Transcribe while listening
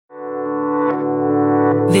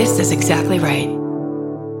This is exactly right.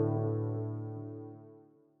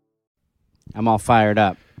 I'm all fired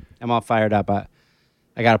up.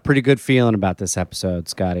 I got a pretty good feeling about this episode,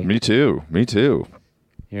 Scotty. Me too.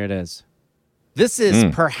 Here it is. This is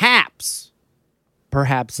perhaps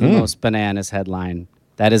the most bananas headline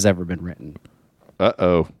that has ever been written.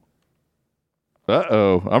 Uh-oh.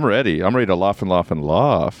 I'm ready to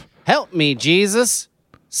laugh. Help me, Jesus.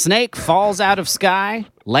 Snake falls out of sky,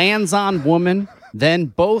 lands on woman, then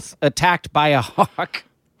both attacked by a hawk.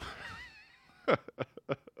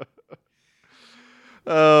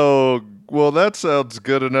 Oh, well, that sounds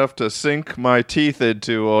good enough to sink my teeth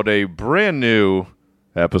into on a brand new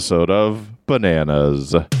episode of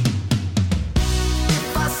Bananas.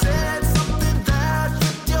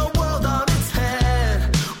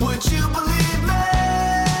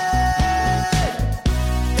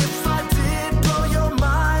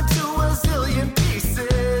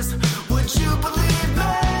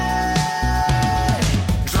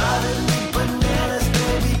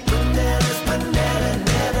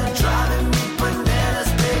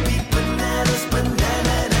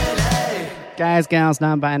 Guys, gals,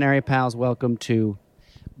 non-binary pals, welcome to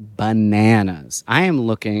Bananas. I am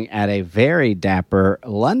looking at a very dapper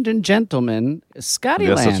London gentleman, Scotty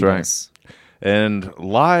Landis. That's right. And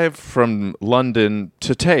live from London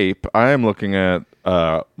to tape, I am looking at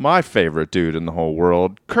my favorite dude in the whole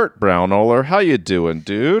world, Kurt Brownoller. How you doing,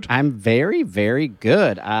 dude? I'm very, very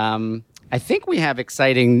good. I think we have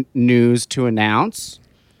exciting news to announce.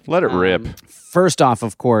 Let it rip. First off,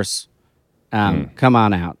 of course, come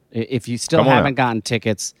on out. If you still haven't gotten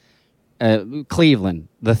tickets, Cleveland,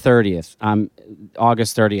 the 30th.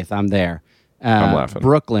 August 30th, I'm there. I'm laughing.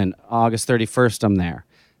 Brooklyn, August 31st, I'm there.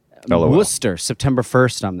 LOL. Worcester, September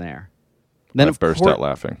 1st, I'm there. Then I burst out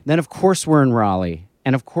laughing. Then, of course, we're in Raleigh.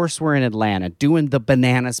 And, of course, we're in Atlanta doing the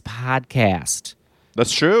Bananas podcast.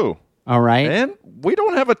 That's true. All right? And we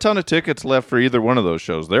don't have a ton of tickets left for either one of those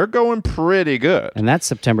shows. They're going pretty good. And that's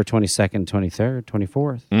September 22nd, 23rd,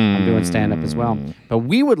 24th. I'm doing stand-up as well. But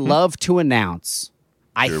we would love to announce,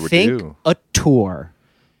 I think, a tour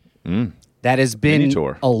that has been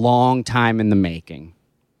a long time in the making.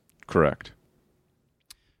 Correct.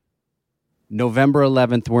 November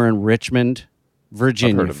 11th, we're in Richmond,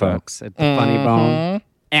 Virginia, folks, at the Funny Bone.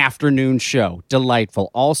 Afternoon show. Delightful.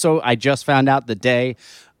 Also, I just found out the day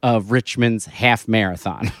of Richmond's half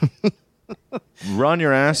marathon. Run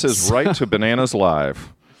your asses right to Bananas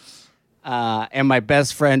Live. And my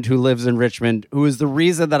best friend who lives in Richmond, who is the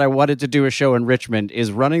reason that I wanted to do a show in Richmond,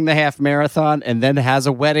 is running the half marathon and then has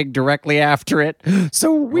a wedding directly after it.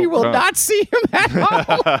 So we will not see him at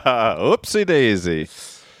all. Oopsie daisy.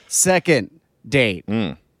 Second date.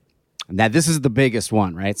 Now, this is the biggest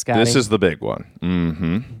one, right, Scotty? This is the big one.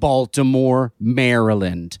 Mm-hmm. Baltimore,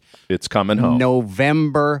 Maryland. It's coming home.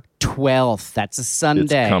 November 12th. That's a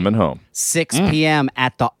Sunday. It's coming home. 6 p.m.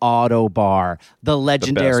 at the Auto Bar, the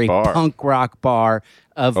legendary punk rock bar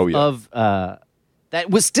of that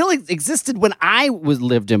was still existed when I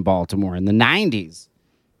lived in Baltimore in the 90s.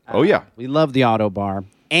 Oh, yeah. We love the Auto Bar.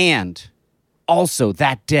 And also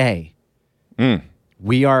that day,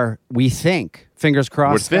 we think, fingers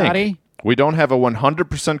crossed, Scotty. We don't have a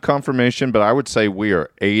 100% confirmation, but I would say we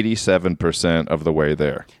are 87% of the way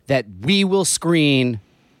there. That we will screen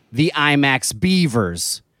the IMAX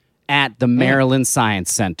Beavers at the Maryland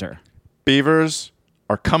Science Center. Beavers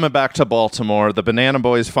are coming back to Baltimore. The Banana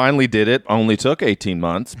Boys finally did it. Only took 18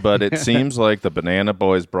 months, but it seems like the Banana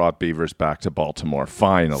Boys brought Beavers back to Baltimore.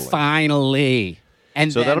 Finally.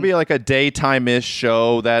 And so that'll be like a daytime-ish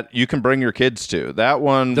show that you can bring your kids to. That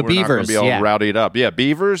one, the we're Beavers, not going to be all rowdied up. Yeah,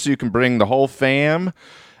 Beavers, you can bring the whole fam.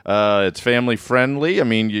 It's family-friendly. I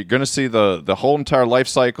mean, you're going to see the whole entire life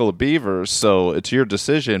cycle of Beavers, so it's your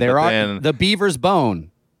decision. The Beavers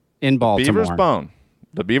Bone in Baltimore.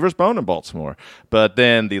 The Beavers Bone in Baltimore. But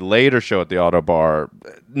then the later show at the Auto Bar,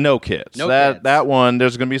 no kids. That one,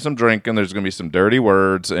 there's going to be some drinking, there's going to be some dirty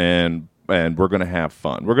words, and we're going to have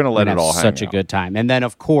fun. We're going to let it all hang out. Such a good time. And then,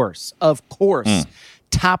 of course,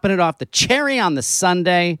 topping it off, the cherry on the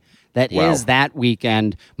Sunday that is that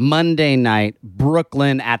weekend, Monday night,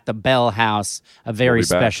 Brooklyn at the Bell House, a very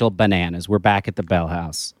special Bananas. We're back at the Bell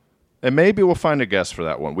House. And maybe we'll find a guest for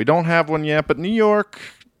that one. We don't have one yet, but New York,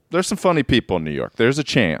 there's some funny people in New York. There's a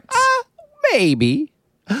chance. Maybe.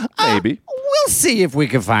 We'll see if we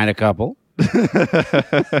can find a couple.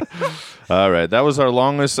 All right, that was our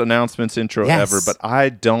longest announcements intro ever, but I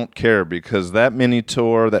don't care because that mini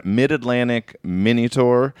tour, that Mid-Atlantic mini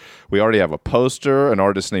tour, we already have a poster. An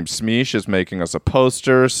artist named Smeesh is making us a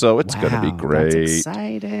poster, so it's going to be great. That's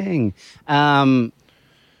exciting.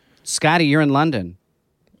 Scotty, you're in London.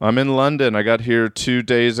 I'm in London. I got here 2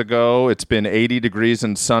 days ago. It's been 80 degrees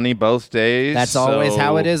and sunny both days. That's always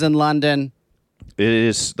how it is in London. It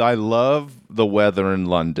is. I love the weather in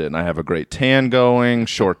London. I have a great tan going,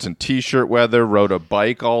 shorts and t-shirt weather, rode a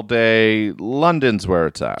bike all day. London's where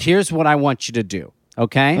it's at. Here's what I want you to do,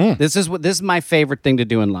 okay? This is my favorite thing to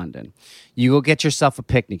do in London. You go get yourself a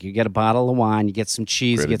picnic. You get a bottle of wine, you get some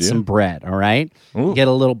cheese, Great you get idea. some bread, all right? You get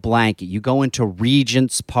a little blanket. You go into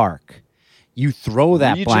Regent's Park. You throw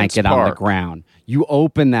that Regent's blanket on the Park. ground. You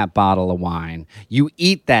open that bottle of wine. You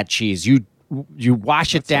eat that cheese. You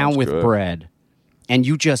wash it down sounds with good. bread. And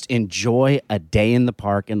you just enjoy a day in the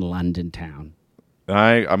park in London town.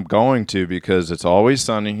 I'm going to because it's always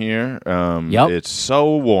sunny here. It's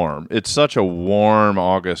so warm. It's such a warm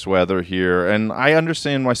August weather here, and I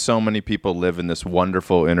understand why so many people live in this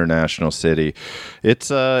wonderful international city.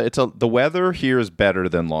 The weather here is better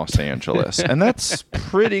than Los Angeles, and that's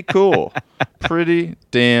pretty cool. Pretty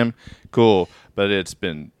damn cool. But it's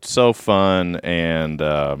been so fun and.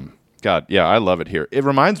 God, yeah, I love it here. It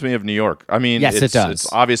reminds me of New York. I mean, yes, it does.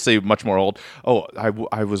 It's obviously much more old. Oh,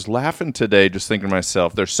 I was laughing today just thinking to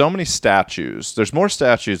myself, there's so many statues. There's more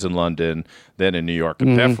statues in London than in New York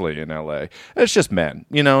and definitely in L.A. It's just men.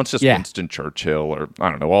 It's just Winston Churchill or, I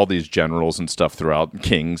don't know, all these generals and stuff throughout,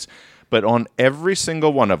 kings. But on every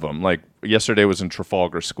single one of them, like yesterday was in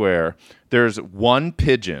Trafalgar Square, there's one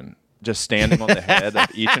pigeon just standing on the head of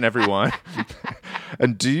each and every one.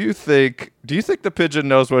 And do you think the pigeon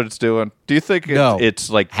knows what it's doing? Do you think it's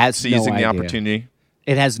like seizing the opportunity?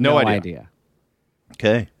 It has no idea.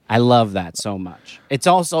 Okay. I love that so much. It's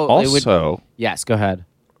also yes, go ahead.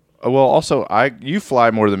 Well, also you fly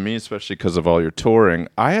more than me, especially because of all your touring.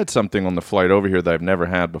 I had something on the flight over here that I've never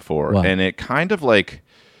had before. What? And it kind of like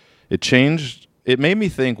it changed. It made me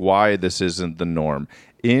think why this isn't the norm.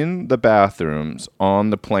 In the bathrooms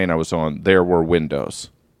on the plane I was on, there were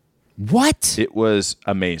windows. What? It was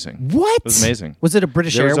amazing. What? It was amazing. Was it a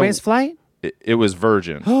British Airways flight? It was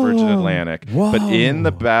Virgin Atlantic. Whoa. But in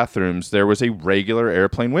the bathrooms, there was a regular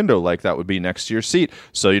airplane window like that would be next to your seat.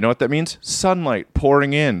 So you know what that means? Sunlight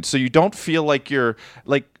pouring in. So you don't feel like you're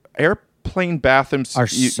like airplane bathrooms.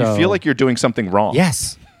 You feel like you're doing something wrong.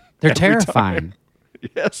 Yes. They're terrifying.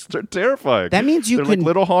 Yes, they're terrifying. That means they're like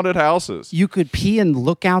little haunted houses. You could pee and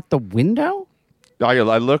look out the window? I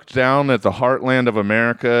looked down at the heartland of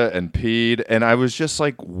America and peed, and I was just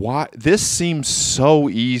like, why? This seems so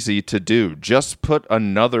easy to do. Just put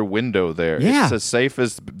another window there. Yeah. It's as safe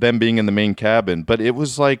as them being in the main cabin. But it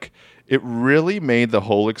was like, it really made the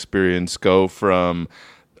whole experience go from...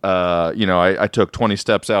 I took 20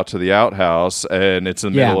 steps out to the outhouse and it's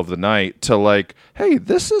in the middle of the night to like, hey,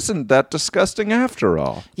 this isn't that disgusting after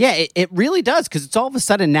all. Yeah, it really does because it's all of a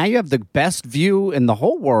sudden now you have the best view in the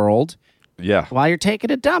whole world. Yeah. While you're taking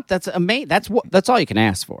a dump. That's amazing. That's all you can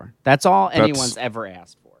ask for. That's all anyone's ever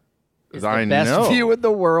asked for. Is the best view in the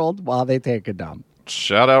world while they take a dump.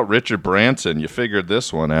 Shout out Richard Branson. You figured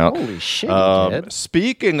this one out. Holy shit, you did.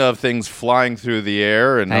 Speaking of things flying through the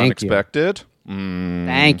air and unexpected...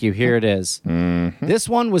 Thank you. Here it is. Mm-hmm. This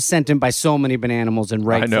one was sent in by so many bananimals and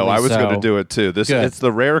rightfully so. I know. I was going to do it too. It's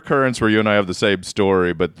the rare occurrence where you and I have the same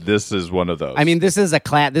story, but this is one of those. I mean, this is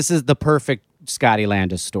the perfect Scotty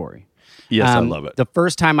Landis story. Yes, I love it. The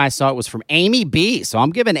first time I saw it was from Amy B, so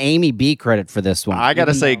I'm giving Amy B credit for this one. I got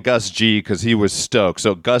to say Gus G because he was stoked.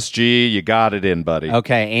 So Gus G, you got it in, buddy.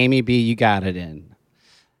 Okay, Amy B, you got it in.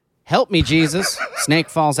 Help me, Jesus. Snake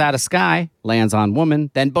falls out of sky, lands on woman,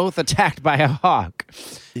 then both attacked by a hawk.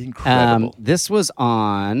 Incredible. This was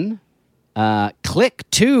on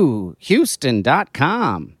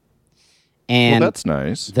click2houston.com. And that's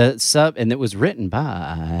nice. And it was written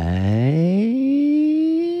by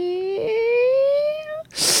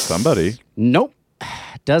somebody. Nope.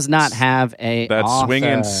 Does not have a that author.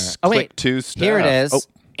 Swinging Click2 staff. Here it is.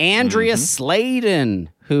 Andrea Sladen,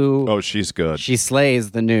 who she's good. She slays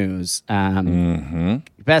the news.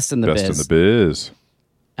 Best in the biz. Best in the biz.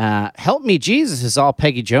 Help me, Jesus is all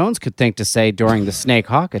Peggy Jones could think to say during the snake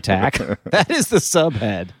hawk attack. That is the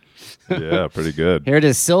subhead. Yeah, pretty good. Here it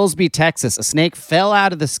is, Silsbee, Texas. A snake fell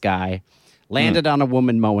out of the sky, landed on a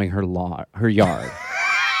woman mowing her yard.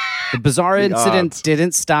 The bizarre incident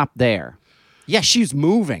didn't stop there. Yeah, she's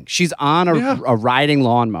moving. She's on a riding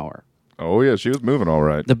lawnmower. Oh, yeah, she was moving all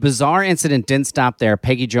right. The bizarre incident didn't stop there.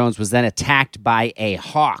 Peggy Jones was then attacked by a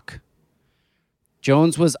hawk.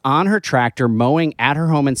 Jones was on her tractor mowing at her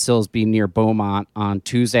home in Silsbee near Beaumont on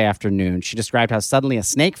Tuesday afternoon. She described how suddenly a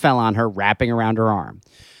snake fell on her, wrapping around her arm.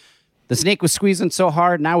 The snake was squeezing so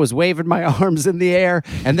hard, and I was waving my arms in the air,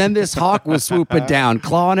 and then this hawk was swooping down,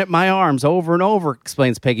 clawing at my arms over and over,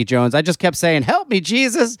 explains Peggy Jones. I just kept saying, help me,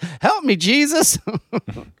 Jesus! Help me, Jesus!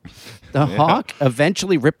 The hawk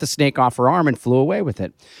eventually ripped the snake off her arm and flew away with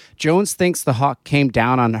it. Jones thinks the hawk came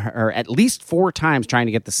down on her at least 4 times trying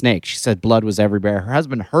to get the snake. She said blood was everywhere. Her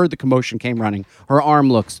husband heard the commotion, came running. Her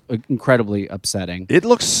arm looks incredibly upsetting. It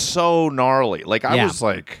looks so gnarly. Like, I was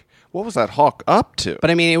like, what was that hawk up to?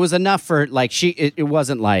 But I mean, it was enough for like it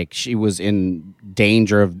wasn't like she was in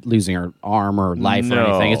danger of losing her arm or life or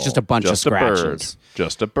anything. It's just a bunch of scratches.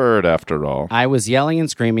 Just a bird, after all. I was yelling and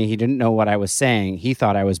screaming. He didn't know what I was saying. He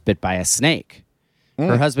thought I was bit by a snake.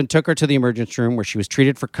 Her husband took her to the emergency room where she was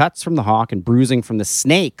treated for cuts from the hawk and bruising from the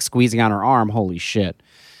snake squeezing on her arm. Holy shit.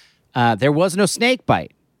 There was no snake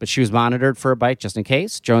bite, but she was monitored for a bite just in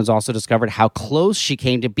case. Jones also discovered how close she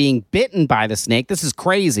came to being bitten by the snake. This is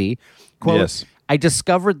crazy. Quote, yes. I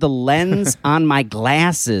discovered the lens on my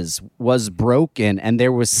glasses was broken and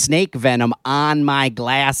there was snake venom on my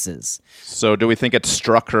glasses. So do we think it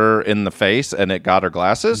struck her in the face and it got her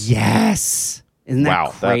glasses? Yes. Isn't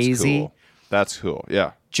that crazy? That's cool. That's cool,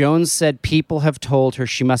 yeah. Jones said people have told her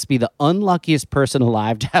she must be the unluckiest person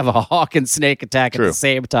alive to have a hawk and snake attack at the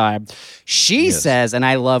same time. She says, and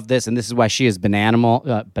I love this, and this is why she is banana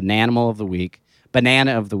of the week,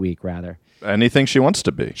 rather. Anything she wants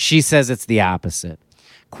to be. She says it's the opposite.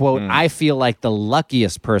 Quote, I feel like the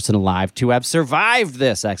luckiest person alive to have survived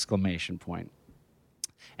this, exclamation point.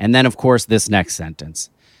 And then, of course, this next sentence.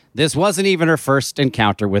 This wasn't even her first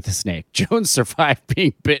encounter with a snake. Jones survived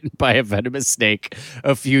being bitten by a venomous snake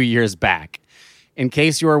a few years back. In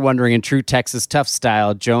case you are wondering, in true Texas tough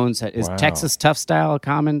style, Texas tough style a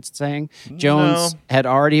common saying? Jones had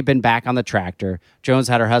already been back on the tractor. Jones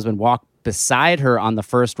had her husband walk beside her on the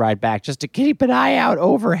first ride back just to keep an eye out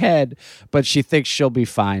overhead, but she thinks she'll be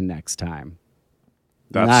fine next time.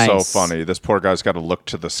 That's so funny. This poor guy's got to look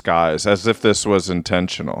to the skies as if this was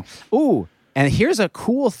intentional. Ooh. And here's a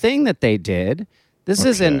cool thing that they did. This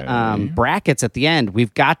is in brackets at the end.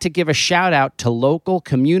 We've got to give a shout out to local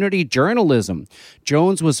community journalism.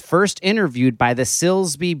 Jones was first interviewed by the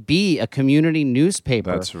Silsbee Bee, a community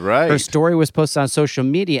newspaper. That's right. Her story was posted on social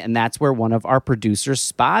media, and that's where one of our producers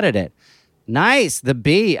spotted it. Nice, the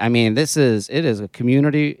Bee. I mean, it is a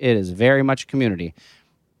community. It is very much a community.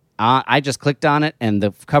 I just clicked on it, and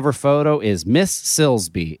the cover photo is Miss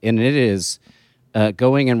Silsbee, and it is...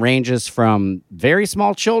 going in ranges from very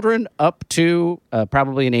small children up to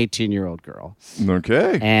probably an 18-year-old girl.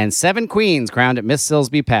 Okay. And 7 queens crowned at Miss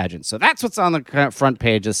Silsbee pageant. So that's what's on the front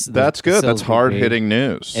page. That's good. That's hard-hitting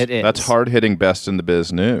news. It is. That's hard-hitting best in the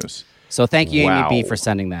biz news. So thank you, Amy B., for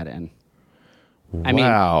sending that in. I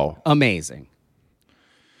mean, amazing.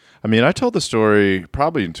 I mean, I told the story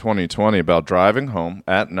probably in 2020 about driving home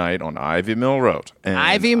at night on Ivy Mill Road.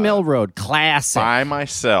 Ivy Mill Road, classic. By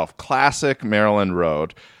myself, classic Maryland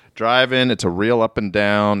road. Driving, it's a real up and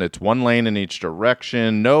down. It's 1 lane in each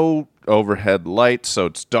direction. No overhead lights, so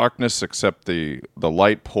it's darkness except the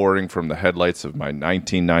light pouring from the headlights of my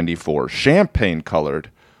 1994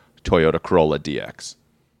 champagne-colored Toyota Corolla DX.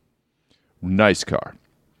 Nice car.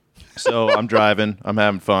 So I'm driving. I'm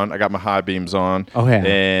having fun. I got my high beams on. Oh, yeah.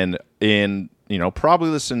 And probably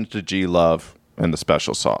listening to G Love and the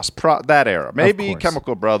Special Sauce. That era. Maybe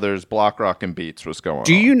Chemical Brothers, Block Rock and Beats was going on.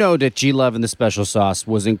 Do you know that G Love and the Special Sauce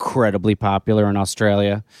was incredibly popular in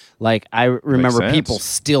Australia? Like, I remember people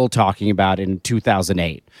still talking about it in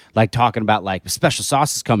 2008. Like, talking about, like, Special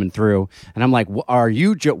Sauce is coming through. And I'm like, what are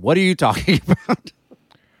you talking about?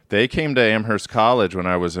 They came to Amherst College when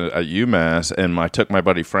I was at UMass, and I took my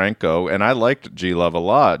buddy Franco, and I liked G-Love a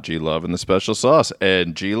lot, G-Love and the Special Sauce.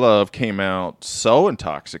 And G-Love came out so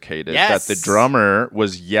intoxicated that the drummer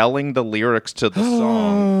was yelling the lyrics to the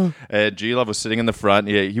song. And G-Love was sitting in the front.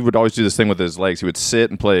 He would always do this thing with his legs. He would sit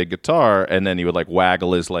and play a guitar, and then he would like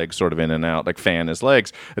waggle his legs sort of in and out, like fan his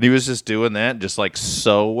legs. And he was just doing that, just like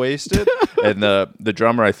so wasted. And the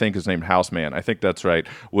drummer, I think is named Houseman, I think that's right,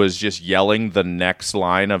 was just yelling the next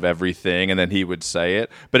line of everything, and then he would say it.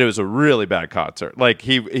 But it was a really bad concert. Like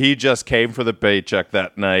he just came for the paycheck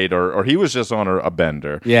that night, or he was just on a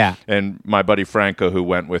bender. Yeah. And my buddy Franco, who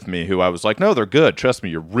went with me, who I was like, no, they're good. Trust me,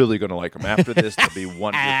 you're really going to like them. After this, they'll be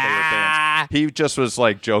one of your favorite bands. He just was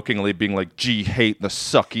like jokingly being like, G hate the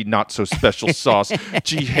sucky, not so special sauce.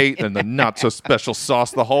 G hate and the not so special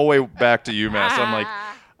sauce the whole way back to UMass. I'm like,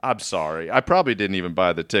 I'm sorry. I probably didn't even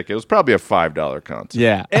buy the ticket. It was probably a $5 concert.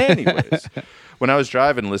 Yeah. Anyways, when I was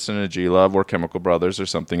driving, listening to G-Love or Chemical Brothers or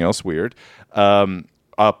something else weird,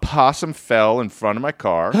 a possum fell in front of my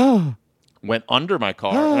car, went under my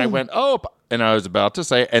car, and I went, oh, and I was about to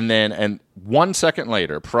say, and 1 second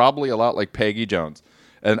later, probably a lot like Peggy Jones,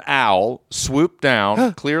 an owl swooped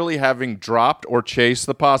down, clearly having dropped or chased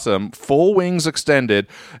the possum, full wings extended,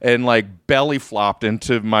 and like belly flopped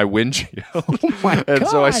into my windshield. Oh my And God.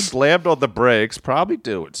 so I slammed on the brakes, probably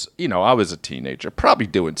doing, I was a teenager, probably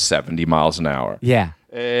doing 70 miles an hour. Yeah.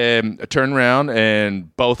 And I turned around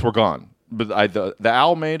and both were gone. But the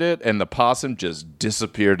owl made it, and the possum just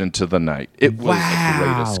disappeared into the night. It was a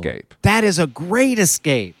great escape. That is a great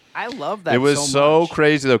escape. I love that. It was so much.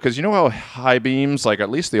 crazy though, because you know how high beams, like at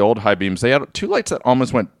least the old high beams, they had two lights that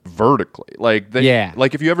almost went vertically. Like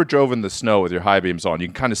if you ever drove in the snow with your high beams on, you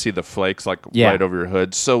can kind of see the flakes right over your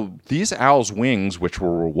hood. So these owl's wings, which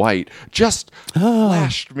were white, just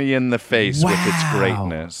flashed me in the face with its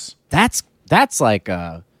greatness. That's like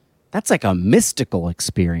a mystical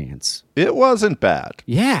experience. It wasn't bad.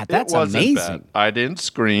 Yeah, that's amazing. Bad. I didn't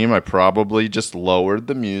scream. I probably just lowered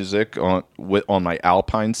the music on my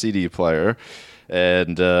Alpine CD player.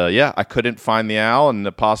 And I couldn't find the owl, and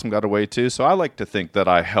the possum got away too. So I like to think that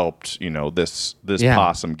I helped, this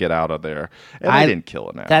possum get out of there. And I didn't kill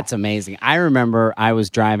an owl. That's amazing. I remember I was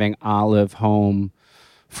driving Olive home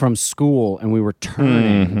from school, and we were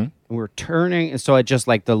turning. Mm-hmm. And we were turning, and so I just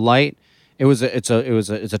like the light. It's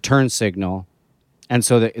a turn signal, and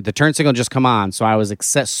so the turn signal just come on. So I was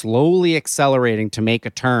slowly accelerating to make a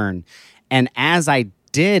turn, and as I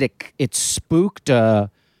did, it spooked a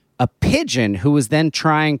pigeon who was then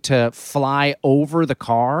trying to fly over the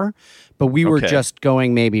car, but we were just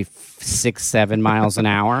going maybe 6-7 miles an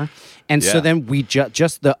hour, and so then we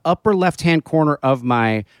just the upper left hand corner of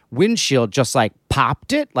my windshield just like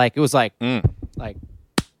popped it, like it was like it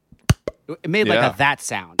made like that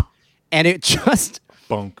sound. And it just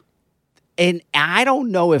bunk. And I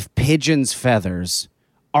don't know if pigeons' feathers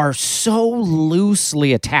are so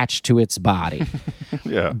loosely attached to its body.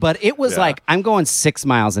 But it was like, I'm going 6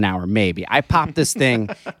 miles an hour, maybe. I popped this thing,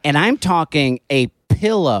 and I'm talking a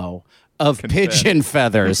pillow of pigeon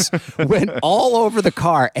feathers went all over the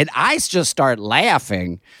car, and I just start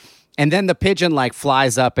laughing. And then the pigeon like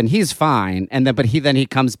flies up, and he's fine. And then, but he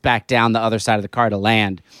comes back down the other side of the car to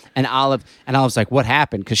land. And Olive's like, "What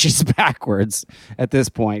happened?" Because she's backwards at this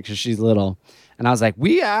point because she's little. And I was like,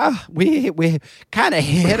 "We kind of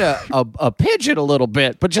hit a pigeon a little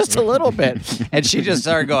bit, but just a little bit." And she just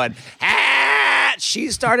started going, "Ah!" She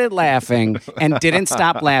started laughing and didn't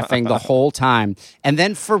stop laughing the whole time. And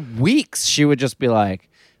then for weeks, she would just be like,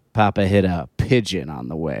 "Papa hit a pigeon on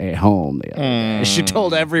the way home the other day." She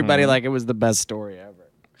told everybody like it was the best story ever.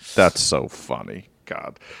 That's so funny.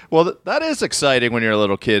 God. Well, that is exciting when you're a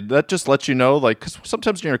little kid. That just lets you know, like, because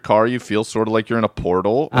sometimes in your car you feel sort of like you're in a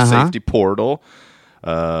portal, a safety portal.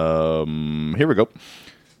 Here we go.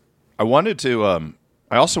 I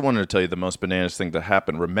also wanted to tell you the most bananas thing that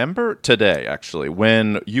happened. Remember today, actually,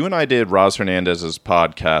 when you and I did Roz Hernandez's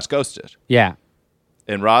podcast, Ghosted. Yeah.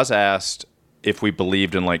 And Roz asked if we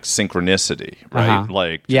believed in like synchronicity, right?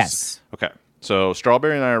 Like, yes. Okay. So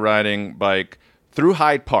Strawberry and I are riding bike through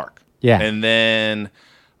Hyde Park. Yeah. And then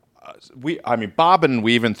bobbing and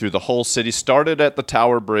weaving through the whole city, started at the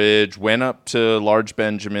Tower Bridge, went up to Large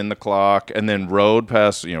Benjamin, the clock, and then rode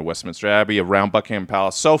past, Westminster Abbey, around Buckingham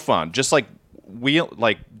Palace. So fun. Just like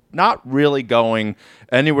not really going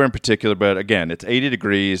anywhere in particular, but again, it's 80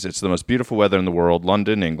 degrees. It's the most beautiful weather in the world,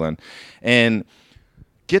 London, England. And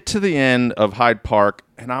get to the end of Hyde Park,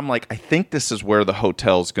 and I'm like, I think this is where the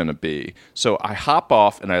hotel's going to be. So I hop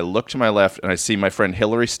off, and I look to my left, and I see my friend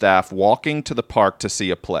Hillary Staff walking to the park to see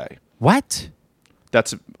a play. What?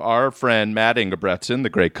 That's our friend Matt Ingebretson, the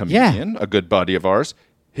great comedian, a good buddy of ours,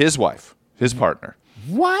 his wife, his partner.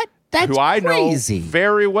 What? That's who I crazy. know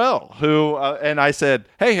very well. And I said,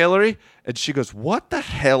 "Hey, Hillary." And she goes, "What the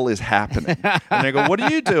hell is happening?" And I go, "What are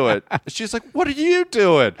you doing?" She's like, "What are you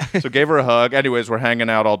doing?" So gave her a hug. Anyways, we're hanging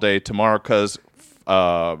out all day tomorrow because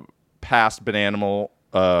past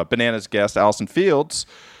Bananas guest, Allison Fields,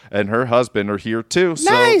 and her husband are here too. So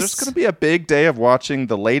there's going to be a big day of watching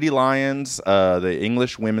the Lady Lions, the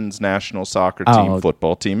English women's national soccer team,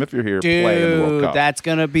 football team, if you're here, play in the World Cup. That's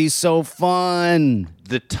going to be so fun.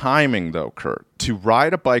 The timing, though, Kurt, to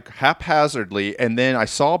ride a bike haphazardly, and then I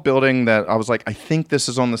saw a building that I was like, I think this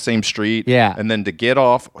is on the same street. Yeah. And then to get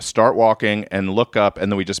off, start walking, and look up,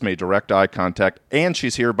 and then we just made direct eye contact, and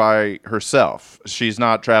she's here by herself. She's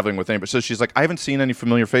not traveling with anybody. So she's like, I haven't seen any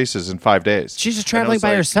familiar faces in 5 days. She's just traveling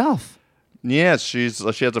by herself. Yes, she has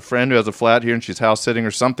a friend who has a flat here, and she's house sitting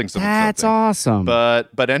or something. That's awesome.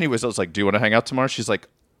 But anyways, I was like, do you want to hang out tomorrow? She's like,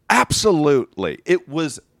 absolutely. It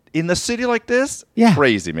was in the city like this. Yeah.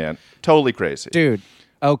 Crazy, man. Totally crazy. Dude,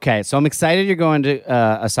 okay. So I'm excited you're going to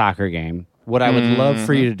a soccer game. what I would love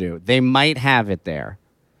for you to do, they might have it there.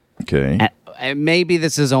 Okay. And maybe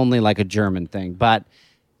this is only like a German thing, but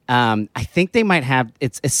I think they might have.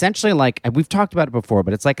 It's essentially like we've talked about it before,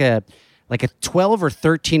 but it's like a 12 or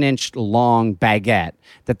 13-inch long baguette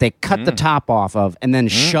that they cut the top off of and then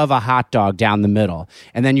shove a hot dog down the middle,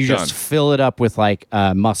 and then you just fill it up with like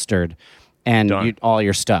mustard and all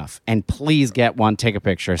your stuff. And please get one, take a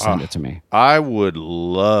picture, send it to me. I would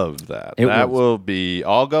love that. Will be.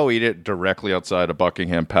 I'll go eat it directly outside of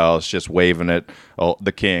Buckingham Palace, just waving at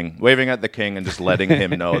the king, and just letting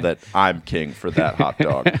him know that I'm king for that hot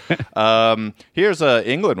dog. Here's a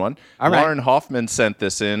England one. Lauren Hoffman sent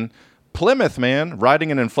this in. Plymouth man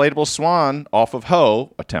riding an inflatable swan off of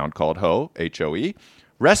Hoe, a town called Hoe, Hoe,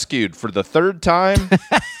 rescued for the third time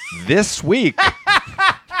this week.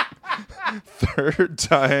 Third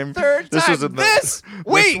time this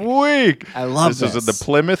week. I love this. This is in the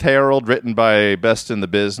Plymouth Herald, written by Best in the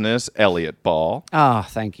Business, Elliot Ball. Oh,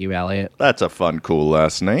 thank you, Elliot. That's a fun, cool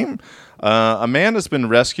last name. A man has been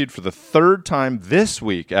rescued for the third time this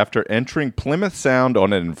week after entering Plymouth Sound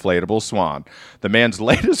on an inflatable swan. The man's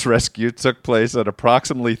latest rescue took place at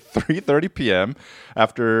approximately 3:30 p.m.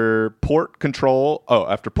 after port control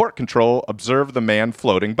observed the man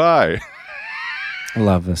floating by. I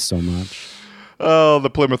love this so much.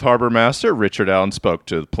 The Plymouth Harbor Master, Richard Allen, spoke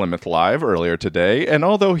to Plymouth Live earlier today, and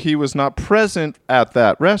although he was not present at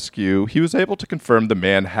that rescue, he was able to confirm the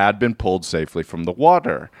man had been pulled safely from the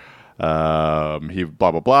water. He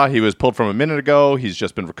was pulled from a minute ago. He's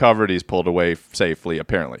just been recovered. He's pulled away safely,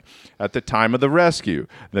 apparently. At the time of the rescue,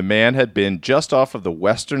 the man had been just off of the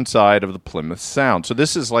western side of the Plymouth Sound. So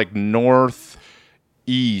this is like northeast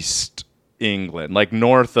England, like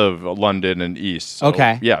north of London and east. So,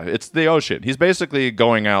 okay. Yeah, it's the ocean. He's basically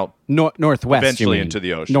going out northwest, eventually into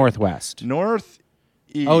the ocean. Northwest. Northeast.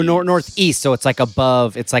 Oh, northeast. So it's like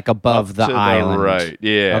above. It's like above the island. Right.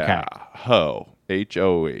 Yeah. Okay. Hoe.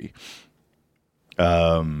 Hoe.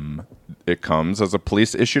 It comes as a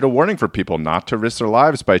police issued a warning for people not to risk their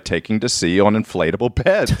lives by taking to sea on inflatable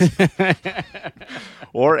beds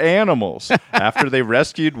or animals after they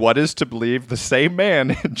rescued what is to believe the same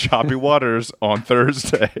man in choppy waters on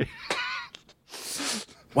Thursday.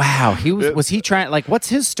 Wow, was he trying? Like, what's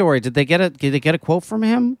his story? Did they get a quote from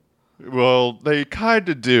him? Well, they kind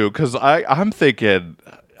of do, because I'm thinking.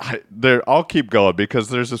 I'll keep going because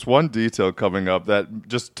there's this one detail coming up that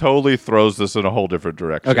just totally throws this in a whole different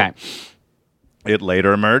direction. Okay. It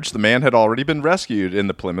later emerged the man had already been rescued in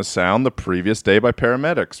the Plymouth Sound the previous day by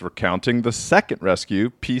paramedics. Recounting the second rescue,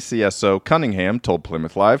 PCSO Cunningham told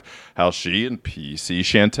Plymouth Live how she and PC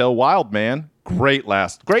Chantel Wildman, great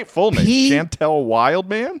full name, Chantel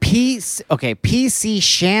Wildman? PC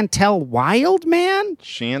Chantel Wildman?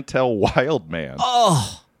 Chantel Wildman.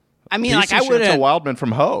 Oh. I mean, PC I would Chantel Wildman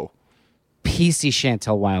from Hoe. PC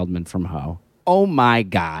Chantel Wildman from Hoe. Oh my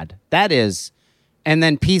God, that is, and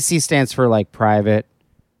then PC stands for like private,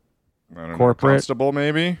 corporate, constable,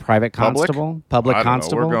 maybe private constable, public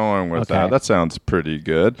constable. We're going with that. That sounds pretty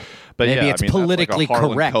good. But maybe it's politically that's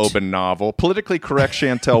like a correct. Harlan Coben novel. Politically correct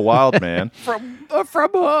Chantel Wildman from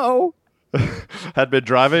Hoe had been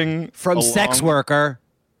driving from sex worker.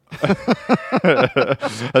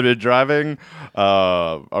 Had been driving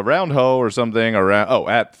around Hoe or something around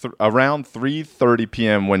 3:30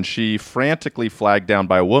 p.m. when she frantically flagged down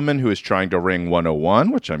by a woman who is trying to ring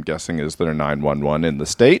 101, which I'm guessing is their 911 in the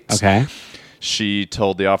States. Okay. She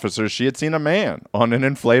told the officers she had seen a man on an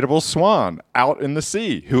inflatable swan out in the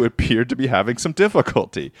sea who appeared to be having some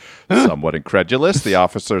difficulty. Somewhat incredulous, the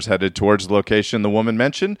officers headed towards the location the woman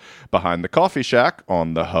mentioned, behind the coffee shack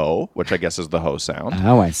on the Hoe, which I guess is the Hoe Sound.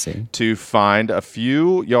 Oh, I see. To find a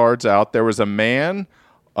few yards out, there was a man.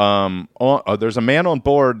 There's a man on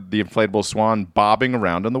board the inflatable swan bobbing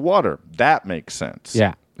around in the water. That makes sense.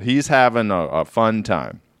 Yeah, he's having a fun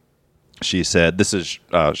time. She said, "This is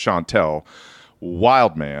Chantel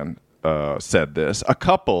Wildman." Said this. A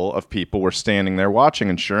couple of people were standing there watching,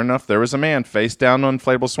 and sure enough, there was a man face down on an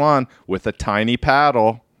inflatable swan with a tiny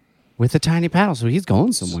paddle. So he's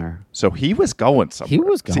going somewhere. So he was going somewhere.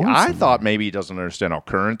 I thought maybe he doesn't understand how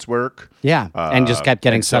currents work. Yeah, and just kept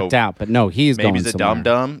getting sucked out. But no, he's going somewhere. Maybe he's a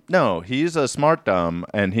dumb. No, he's a smart dumb,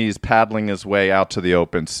 and he's paddling his way out to the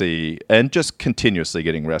open sea and just continuously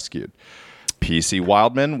getting rescued. PC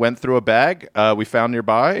Wildman went through a bag we found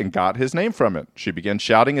nearby and got his name from it. She began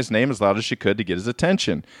shouting his name as loud as she could to get his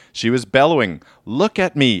attention. She was bellowing, "Look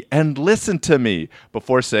at me and listen to me,"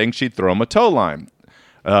 before saying she'd throw him a tow line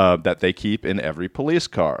that they keep in every police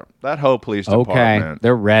car. That Hoe Police Department. Okay,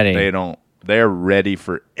 they're ready. They're ready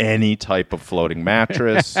for any type of floating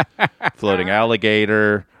mattress, floating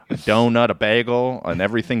alligator. a donut, a bagel, an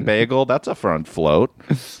everything bagel. That's a front float.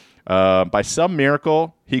 By some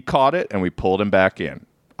miracle, he caught it, and we pulled him back in.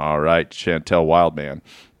 All right, Chantel Wildman.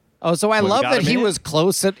 Oh, so I love that he was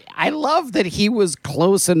close. I love that he was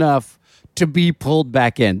close enough to be pulled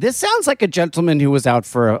back in. This sounds like a gentleman who was out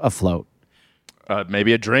for a float.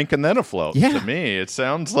 Maybe a drink and then a float. Yeah. To me, it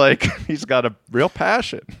sounds like he's got a real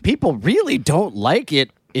passion. People really don't like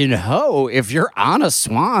it in Ho if you're on a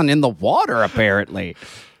swan in the water, apparently.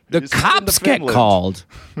 The cops get called.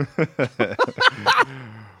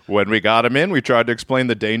 When we got him in, we tried to explain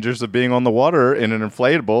the dangers of being on the water in an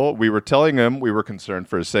inflatable. We were telling him we were concerned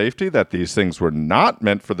for his safety, that these things were not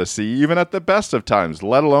meant for the sea, even at the best of times,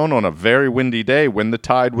 let alone on a very windy day when the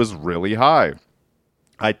tide was really high.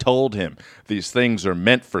 I told him these things are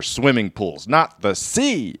meant for swimming pools, not the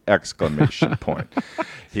sea! Exclamation point.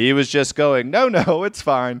 He was just going, no, it's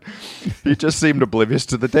fine. He just seemed oblivious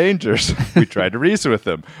to the dangers. We tried to reason with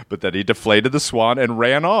him, but then he deflated the swan and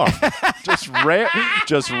ran off. just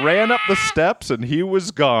ran up the steps and he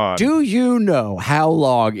was gone. Do you know how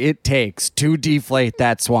long it takes to deflate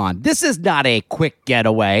that swan? This is not a quick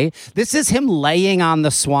getaway. This is him laying on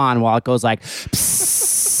the swan while it goes like,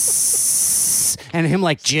 psst, and him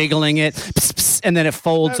like jiggling it, psst, psst, and then it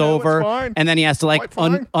folds over, and then he has to like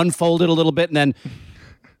unfold it a little bit, and then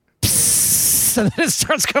psst, and then it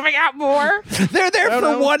starts coming out more. They're there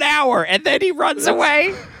for 1 hour, and then he runs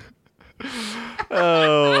away.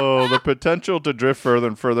 Oh, the potential to drift further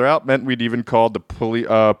and further out meant we'd even called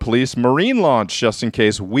the police marine launch just in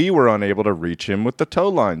case we were unable to reach him with the tow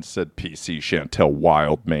line, said PC Chantel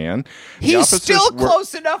Wildman. He's still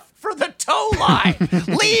close enough for the tow line.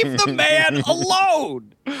 Leave the man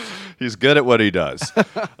alone. He's good at what he does.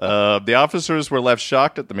 The officers were left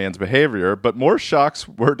shocked at the man's behavior, but more shocks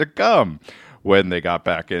were to come when they got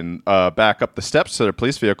back up the steps to their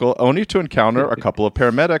police vehicle, only to encounter a couple of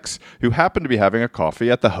paramedics who happened to be having a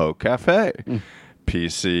coffee at the Ho Cafe.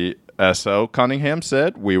 PCSO Cunningham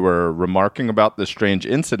said, we were remarking about this strange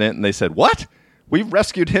incident, and they said, what? We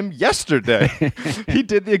rescued him yesterday. He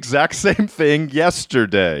did the exact same thing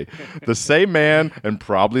yesterday. The same man and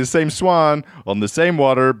probably the same swan on the same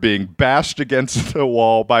water being bashed against the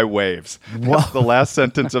wall by waves. That's the last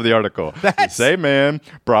sentence of the article. The same man,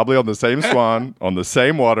 probably on the same swan, on the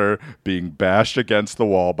same water, being bashed against the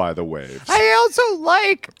wall by the waves.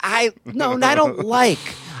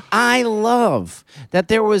 I love that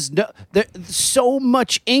there was so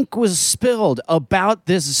much ink was spilled about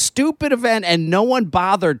this stupid event, and no one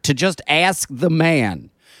bothered to just ask the man.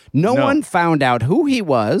 No one found out who he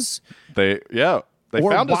was. They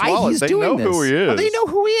found his wallet. They know who he is. Well, they know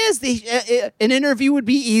who he is. An interview would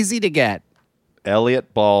be easy to get.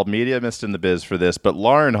 Elliot Ball, media missed in the biz for this, but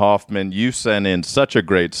Lauren Hoffman, you sent in such a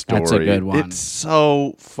great story. That's a good one. It's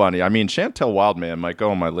so funny. I mean, Chantel Wildman might go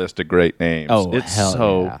on my list of great names. Oh, it's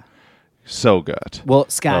hell so good. Well,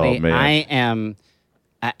 Scotty, I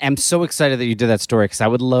am so excited that you did that story because I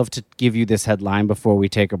would love to give you this headline before we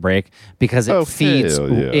take a break because it feeds,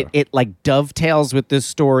 it like dovetails with this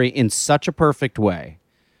story in such a perfect way.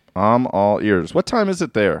 I'm all ears. What time is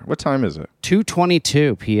it there? What time is it?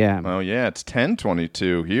 2:22 p.m. Oh, yeah. It's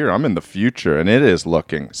 10:22 here. I'm in the future, and it is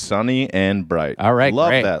looking sunny and bright. All right, Love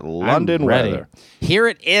great. that London weather. Here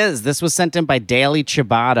it is. This was sent in by Daily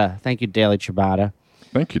Ciabatta. Thank you, Daily Ciabatta.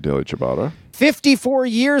 Thank you, Daily Ciabatta. 54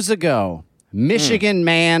 years ago, Michigan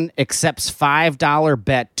man accepts $5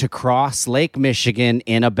 bet to cross Lake Michigan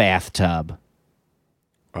in a bathtub.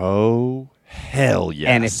 Oh, hell yes.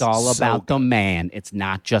 And it's all about the man. It's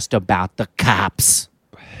not just about the cops.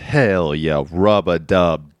 Hell yeah.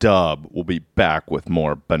 Rub-a-dub-dub. We'll be back with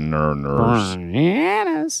more bananas.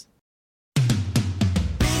 Bananas.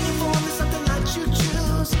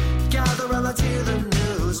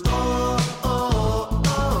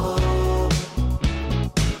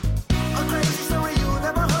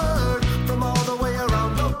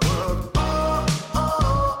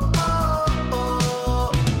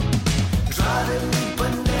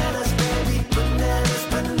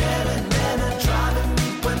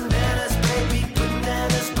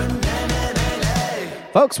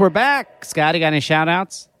 Folks, we're back. Scotty, got any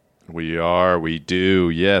shout-outs? We do.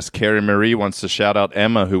 Yes, Carrie Marie wants to shout out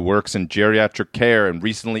Emma, who works in geriatric care and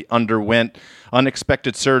recently underwent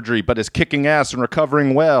unexpected surgery, but is kicking ass and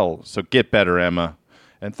recovering well. So get better, Emma.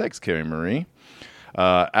 And thanks, Carrie Marie.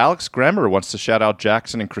 Alex Gremmer wants to shout out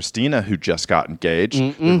Jackson and Christina, who just got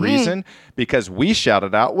engaged. The reason? Because we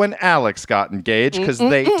shouted out when Alex got engaged, because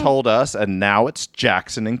they told us, and now it's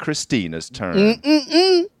Jackson and Christina's turn.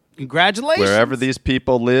 Congratulations. Wherever these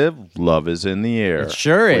people live, love is in the air. It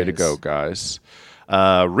sure is. Way to go, guys.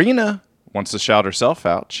 Rena wants to shout herself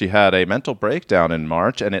out. She had a mental breakdown in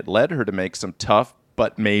March, and it led her to make some tough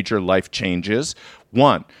but major life changes.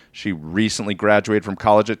 One, she recently graduated from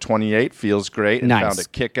college at 28, feels great, and found a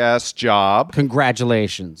kick-ass job.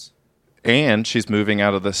 Congratulations. And she's moving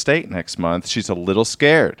out of the state next month. She's a little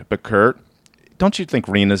scared. But, Kurt, don't you think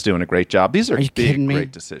Rena's doing a great job? These are big,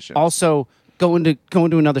 great decisions. Also, going to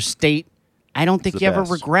another state, I don't think you ever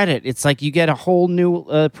regret it. It's like you get a whole new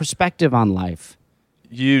perspective on life.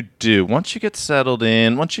 You do. Once you get settled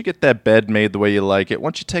in, once you get that bed made the way you like it,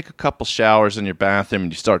 once you take a couple showers in your bathroom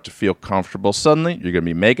and you start to feel comfortable, suddenly you're going to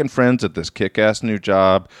be making friends at this kick-ass new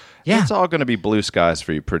job. Yeah. It's all going to be blue skies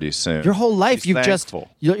for you pretty soon. Your whole life you've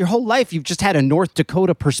just had a North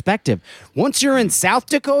Dakota perspective. Once you're in South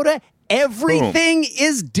Dakota, everything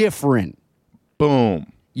is different.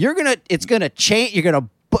 Boom. It's going to change.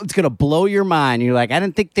 It's going to blow your mind. You're like, I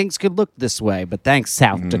didn't think things could look this way, but thanks,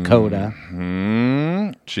 South Dakota.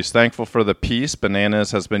 She's thankful for the peace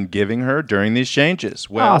Bananas has been giving her during these changes.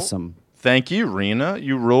 Well, awesome. Thank you, Rena.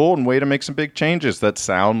 You rule and way to make some big changes that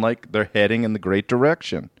sound like they're heading in the great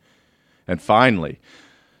direction. And finally,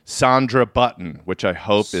 Sandra Button, which I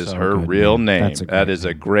hope is her real name. That is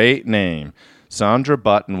a great name. Sandra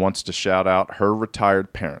Button wants to shout out her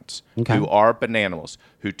retired parents, who are Bananimals,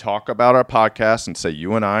 who talk about our podcast and say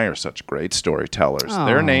you and I are such great storytellers. Aww.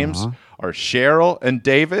 Their names are Cheryl and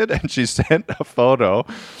David, and she sent a photo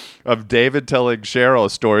of David telling Cheryl a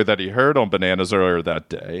story that he heard on Bananas earlier that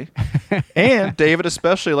day. And David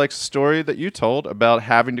especially likes a story that you told about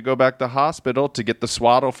having to go back to the hospital to get the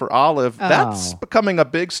swaddle for Olive. Oh. That's becoming a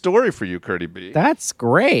big story for you, Curdy B. That's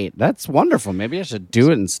great. That's wonderful. Maybe I should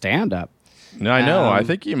do it in stand-up. I know. I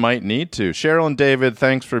think you might need to. Cheryl and David,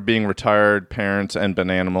 thanks for being retired parents and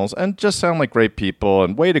Bananimals, and just sound like great people.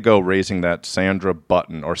 And way to go raising that Sandra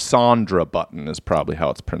Button, or Sandra Button is probably how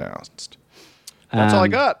it's pronounced. That's all I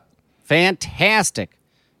got. Fantastic.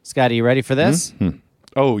 Scotty, you ready for this? Mm-hmm.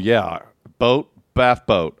 Oh, yeah. Bath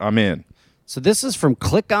boat. I'm in. So this is from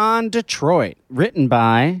Click On Detroit, written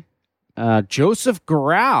by Joseph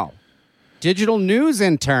Garau, digital news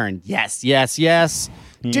intern. Yes.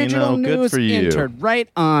 Digital news intern. Right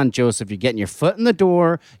on, Joseph. You're getting your foot in the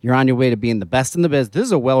door. You're on your way to being the best in the biz. This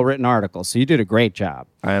is a well-written article, so you did a great job.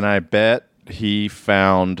 And I bet he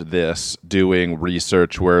found this doing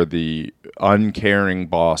research where the uncaring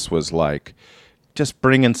boss was like, just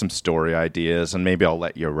bring in some story ideas and maybe I'll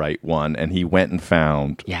let you write one. And he went and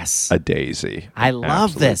found a daisy. I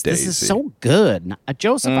love this. Daisy. This is so good.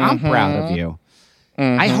 Joseph, I'm proud of you.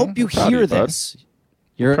 I hope you hear this.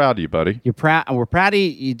 We're proud of you, buddy. We're proud of you.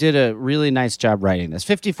 You did a really nice job writing this.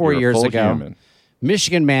 54 years ago,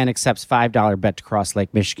 Michigan man accepts $5 bet to cross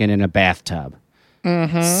Lake Michigan in a bathtub.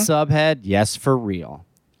 Subhead, yes, for real.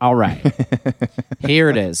 All right.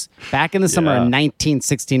 Here it is. Back in the summer of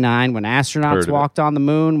 1969, when astronauts walked on the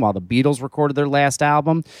moon while the Beatles recorded their last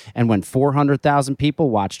album, and when 400,000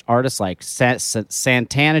 people watched artists like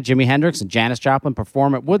Santana, Jimi Hendrix, and Janis Joplin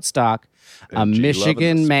perform at Woodstock, a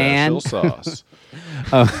Michigan man...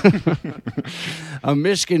 a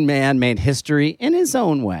Michigan man made history in his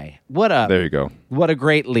own way. There you go. What a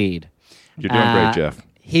great lead. You're doing great, Jeff.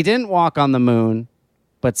 He didn't walk on the moon,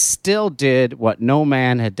 but still did what no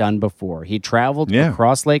man had done before. He traveled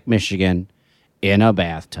across Lake Michigan in a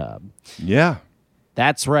bathtub. Yeah.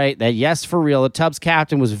 That's right. That yes, for real. The tub's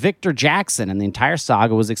captain was Victor Jackson, and the entire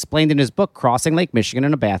saga was explained in his book, Crossing Lake Michigan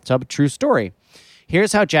in a Bathtub, a True Story.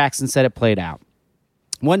 Here's how Jackson said it played out.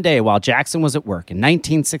 One day, while Jackson was at work in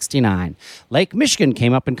 1969, Lake Michigan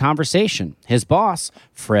came up in conversation. His boss,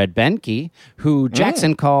 Fred Benke, who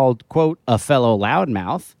Jackson called, quote, a fellow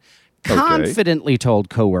loudmouth, confidently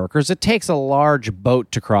told coworkers it takes a large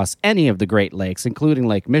boat to cross any of the Great Lakes, including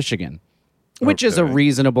Lake Michigan. Which is a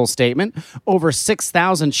reasonable statement. Over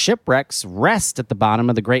 6,000 shipwrecks rest at the bottom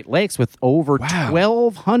of the Great Lakes, with over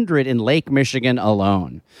 1,200 in Lake Michigan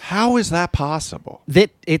alone. How is that possible?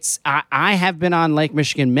 I have been on Lake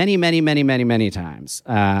Michigan many, many, many, many, many times.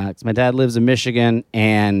 My dad lives in Michigan,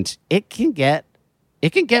 and it can get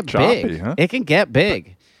choppy, big. Huh? It can get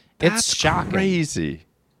big. It's shocking. Crazy.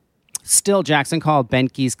 Still, Jackson called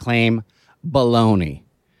Benke's claim baloney.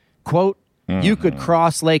 Quote, you could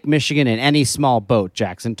cross Lake Michigan in any small boat,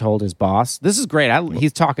 Jackson told his boss. This is great.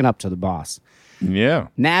 He's talking up to the boss. Yeah.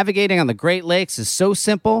 Navigating on the Great Lakes is so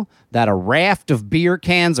simple that a raft of beer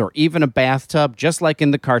cans or even a bathtub, just like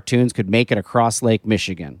in the cartoons, could make it across Lake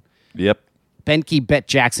Michigan. Yep. Benke bet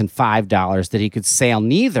Jackson $5 that he could sail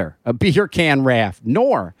neither a beer can raft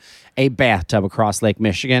nor a bathtub across Lake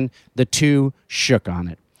Michigan. The two shook on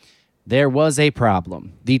it. There was a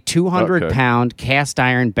problem. The 200-pound cast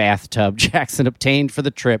iron bathtub Jackson obtained for the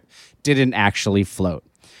trip didn't actually float.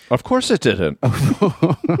 Of course it didn't.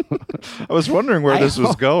 I was wondering where this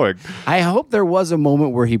was going. I hope there was a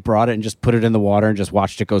moment where he brought it and just put it in the water and just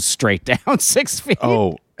watched it go straight down 6 feet.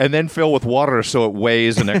 Oh, and then fill with water so it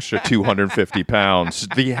weighs an extra 250 pounds.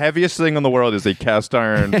 The heaviest thing in the world is a cast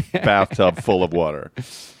iron bathtub full of water.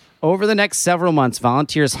 Over the next several months,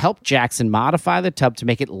 volunteers helped Jackson modify the tub to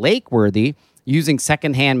make it lake-worthy using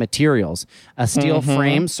secondhand materials. A steel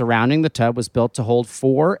frame surrounding the tub was built to hold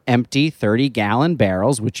 4 empty 30-gallon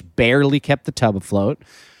barrels, which barely kept the tub afloat.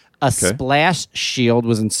 A splash shield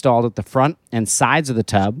was installed at the front and sides of the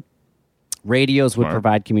tub. Radios would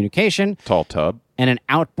provide communication. Tall tub. And an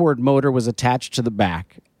outboard motor was attached to the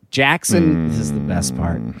back. Jackson, this is the best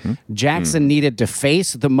part, Jackson needed to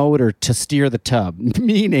face the motor to steer the tub,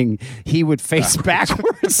 meaning he would face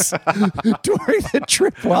backwards during the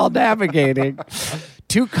trip while navigating.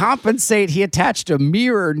 To compensate, he attached a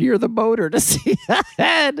mirror near the motor to see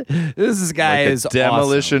ahead. This guy is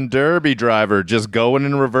demolition awesome. derby driver, just going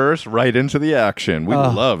in reverse right into the action. We'd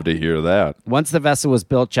love to hear that. Once the vessel was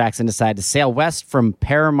built, Jackson decided to sail west from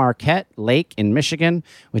Paramarquette Lake in Michigan,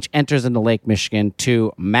 which enters into Lake Michigan,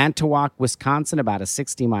 to Manitowoc, Wisconsin, about a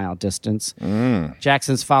 60-mile distance.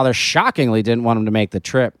 Jackson's father shockingly didn't want him to make the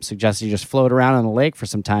trip, suggested he just float around on the lake for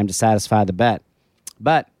some time to satisfy the bet.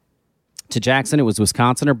 But to Jackson, it was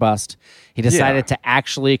Wisconsin or bust. He decided to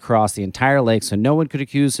actually cross the entire lake so no one could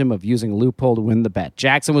accuse him of using a loophole to win the bet.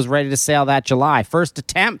 Jackson was ready to sail that July. First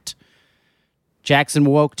attempt. Jackson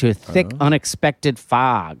woke to a thick, unexpected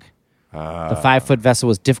fog. The 5-foot vessel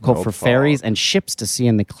was difficult for ferries and ships to see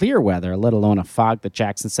in the clear weather, let alone a fog that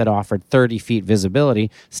Jackson said offered 30 feet visibility.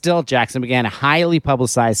 Still, Jackson began a highly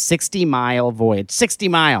publicized 60-mile voyage. 60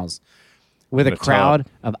 miles. With a crowd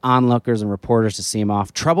of onlookers and reporters to see him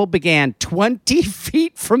off. Trouble began 20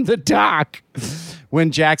 feet from the dock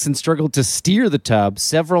when Jackson struggled to steer the tub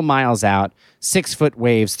several miles out. 6-foot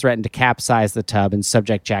waves threatened to capsize the tub and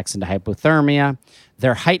subject Jackson to hypothermia.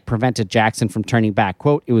 Their height prevented Jackson from turning back.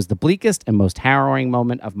 Quote, "It was the bleakest and most harrowing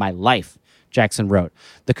moment of my life," Jackson wrote.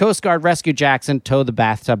 The Coast Guard rescued Jackson, towed the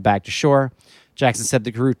bathtub back to shore. Jackson said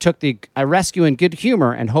the crew took the rescue in good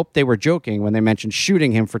humor and hoped they were joking when they mentioned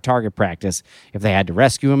shooting him for target practice if they had to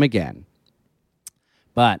rescue him again.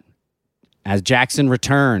 But as Jackson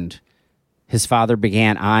returned, his father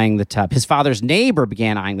began eyeing the tub. His father's neighbor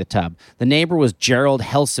began eyeing the tub. The neighbor was Gerald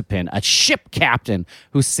Helsipin, a ship captain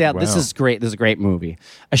who sailed. Wow. This is great. This is a great movie.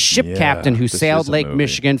 A ship captain who sailed Lake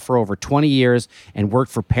Michigan for over 20 years and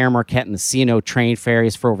worked for Paramarquette and the C&O train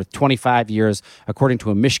ferries for over 25 years, according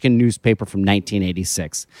to a Michigan newspaper from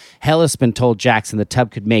 1986. Hellespin told Jackson the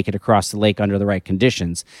tub could make it across the lake under the right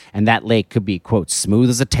conditions, and that lake could be, quote, smooth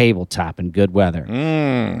as a tabletop in good weather.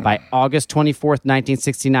 By August 24th,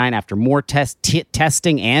 1969, after more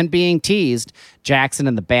testing and being teased, Jackson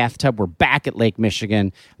and the bathtub were back at Lake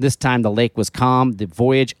Michigan. This time the lake was calm, the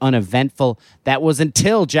voyage uneventful. That was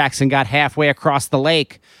until Jackson got halfway across the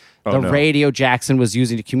lake. Radio Jackson was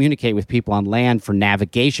using to communicate with people on land for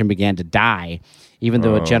navigation began to die. Even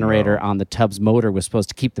though a generator on the tub's motor was supposed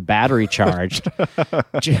to keep the battery charged,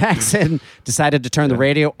 Jackson decided to turn the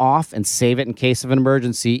radio off and save it in case of an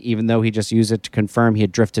emergency, even though he just used it to confirm he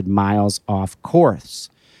had drifted miles off course.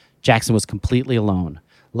 Jackson was completely alone.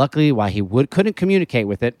 Luckily, while he couldn't communicate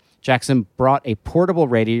with it, Jackson brought a portable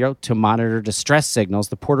radio to monitor distress signals.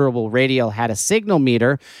 The portable radio had a signal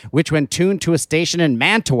meter, which when tuned to a station in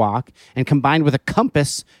Manitowoc and combined with a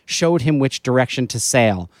compass, showed him which direction to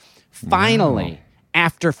sail. Finally,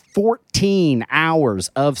 after 14 hours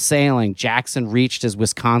of sailing, Jackson reached his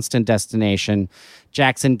Wisconsin destination.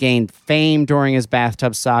 Jackson gained fame during his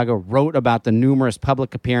bathtub saga, wrote about the numerous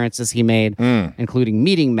public appearances he made, including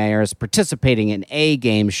meeting mayors, participating in a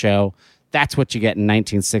game show. That's what you get in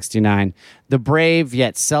 1969. The brave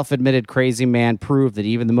yet self-admitted crazy man proved that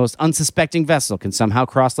even the most unsuspecting vessel can somehow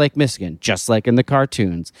cross Lake Michigan, just like in the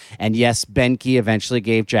cartoons. And yes, Benke eventually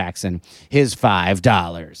gave Jackson his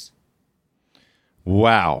 $5.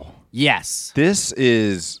 Wow. Yes. This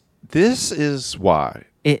is why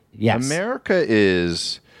America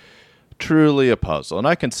is truly a puzzle. And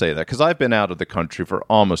I can say that because I've been out of the country for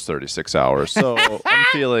almost 36 hours. So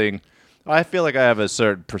I feel like I have a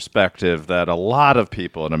certain perspective that a lot of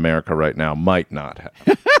people in America right now might not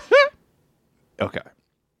have. Okay.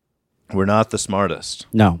 We're not the smartest.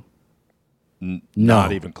 No.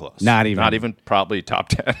 Not even close. Not even probably top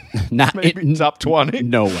 10. Maybe top 20.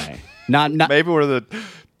 No way. Not maybe we're the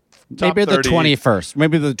top maybe 30. The 21st.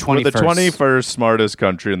 Maybe the 21st. We're the 21st smartest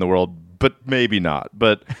country in the world, but maybe not.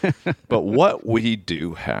 But what we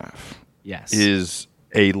do have is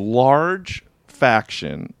a large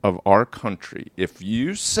faction of our country. If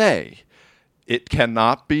you say it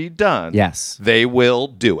cannot be done, yes, they will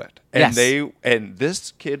do it. And yes. and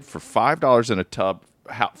this kid for $5 in a tub,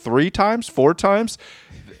 3 times, 4 times,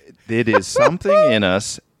 it is something in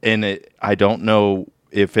us. And I don't know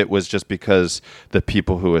if it was just because the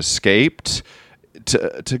people who escaped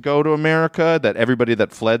to go to America, that everybody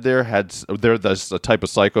that fled there they're the type of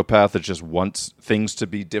psychopath that just wants things to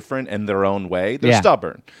be different in their own way. They're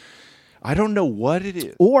stubborn. I don't know what it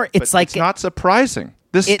is. Or it's like it's not surprising.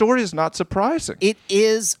 This story is not surprising. It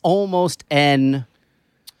is almost and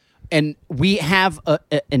we have a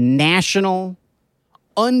national,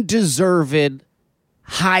 undeserved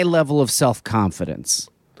high level of self-confidence.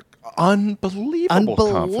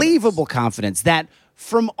 Unbelievable confidence that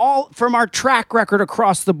from our track record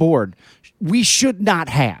across the board, we should not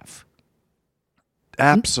have.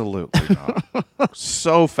 Absolutely not.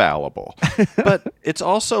 So fallible. But it's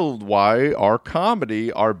also why our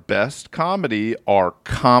best comedy, are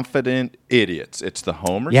confident idiots. It's the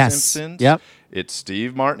Homer Simpsons. Yep. It's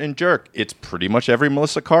Steve Martin and Jerk. It's pretty much every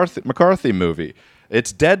Melissa McCarthy movie.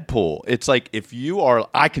 It's Deadpool. It's like, if you are,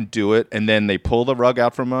 I can do it, and then they pull the rug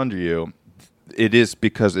out from under you. It is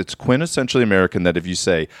because it's quintessentially American that if you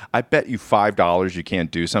say, I bet you $5 you can't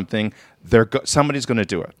do something, somebody's going to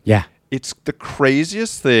do it. Yeah. It's the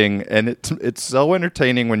craziest thing, and it's so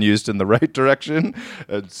entertaining when used in the right direction,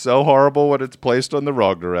 and so horrible when it's placed on the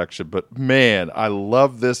wrong direction. But, man, I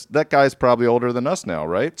love this. That guy's probably older than us now,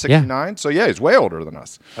 right? 69? Yeah. So, yeah, he's way older than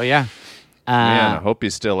us. Oh, yeah. Man, I hope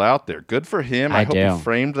he's still out there. Good for him. I hope he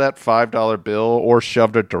framed that $5 bill or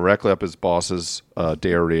shoved it directly up his boss's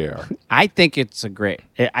derriere. I think it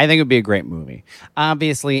would be a great movie.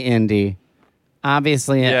 Obviously, indie.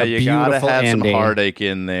 Obviously, a beautiful you gotta have indie. some heartache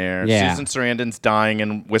in there. Yeah. Susan Sarandon's dying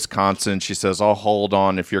in Wisconsin. She says, "I'll hold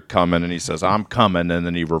on if you're coming," and he says, "I'm coming," and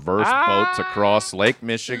then he reverse boats across Lake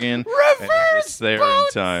Michigan. Reverse there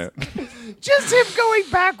boats. in time. Just him going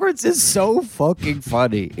backwards is so fucking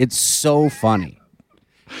funny. It's so funny.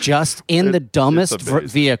 Just in the dumbest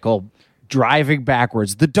vehicle, driving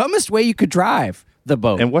backwards. The dumbest way you could drive the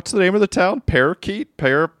boat. And what's the name of the town? Parakeet?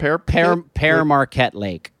 Paramarquette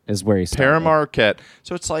Lake is where he's Paramarquette.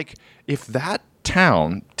 So it's like, if that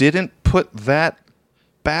town didn't put that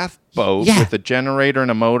bath boat with a generator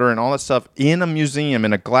and a motor and all that stuff in a museum,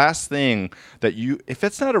 in a glass thing, if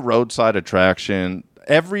it's not a roadside attraction,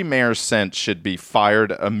 every mayor's scent should be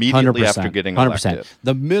fired immediately after getting elected. 100%.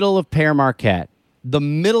 The middle of Paramarquette, the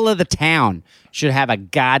middle of the town, should have a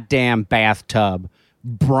goddamn bathtub,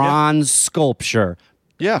 bronze sculpture.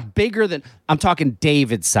 Yeah. Bigger than, I'm talking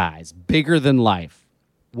David size, bigger than life.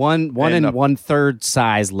 One and 1/3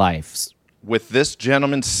 size lives. With this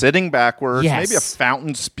gentleman sitting backwards, maybe a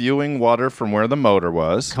fountain spewing water from where the motor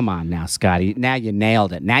was. Come on now, Scotty. Now you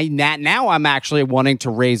nailed it. Now I'm actually wanting to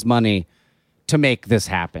raise money to make this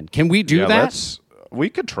happen. Can we do that? We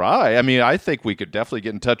could try. I mean, I think we could definitely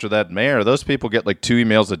get in touch with that mayor. Those people get like 2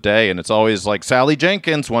 emails a day, and it's always like, Sally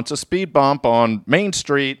Jenkins wants a speed bump on Main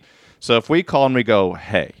Street. So if we call and we go,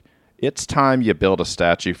 hey, it's time you build a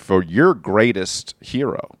statue for your greatest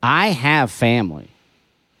hero. I have family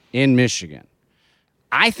in Michigan.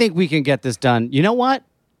 I think we can get this done. You know what?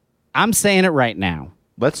 I'm saying it right now.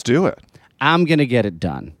 Let's do it. I'm going to get it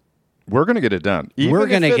done. We're going to get it done. We're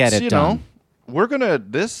going to get it done.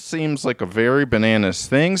 This seems like a very bananas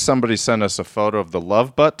thing. Somebody sent us a photo of the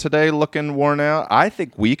love butt today looking worn out. I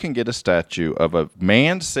think we can get a statue of a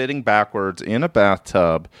man sitting backwards in a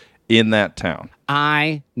bathtub in that town.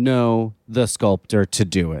 I know the sculptor to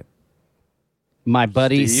do it. My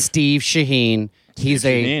buddy Steve Shaheen. He's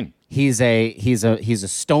a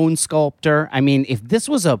stone sculptor. I mean, if this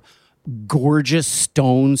was a gorgeous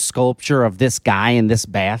stone sculpture of this guy in this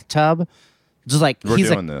bathtub, just like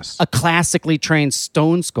he's a classically trained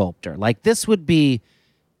stone sculptor. Like, this would be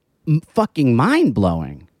fucking mind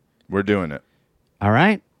blowing. We're doing it. All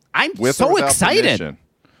right. I'm so excited. Permission.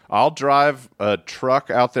 I'll drive a truck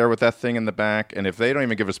out there with that thing in the back, and if they don't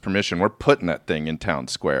even give us permission, we're putting that thing in town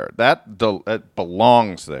square. That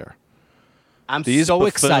belongs there. I'm so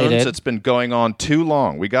excited. It's been going on too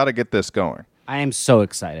long. We got to get this going. I am so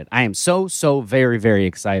excited. I am so very, very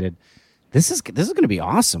excited. This is going to be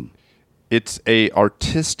awesome. It's a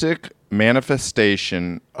artistic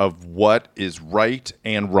manifestation of what is right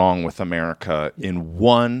and wrong with America in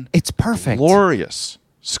one. It's perfect. Glorious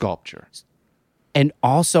sculpture. And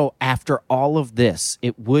also, after all of this,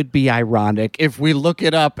 it would be ironic if we look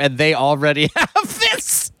it up and they already have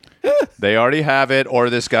this. They already have it, or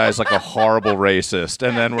this guy's like a horrible racist.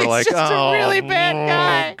 And then we're like, a really bad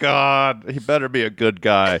guy. God, he better be a good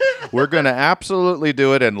guy. We're going to absolutely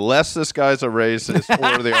do it unless this guy's a racist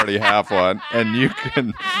or they already have one. And you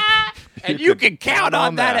can And you can count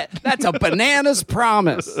on that. That's a bananas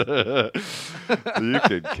promise. You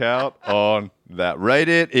can count on that. Write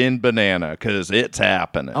it in banana because it's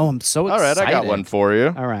happening. Oh, I'm so excited. All right, I got one for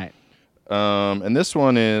you. All right. And this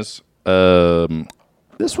one is,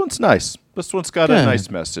 this one's nice. This one's got a nice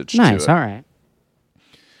message to it. Nice, all right.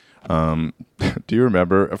 Do you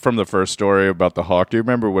remember from the first story about the hawk? Do you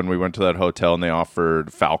remember when we went to that hotel and they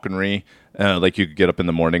offered falconry? Like you could get up in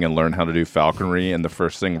the morning and learn how to do falconry. And the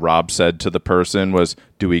first thing Rob said to the person was,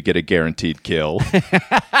 "Do we get a guaranteed kill?"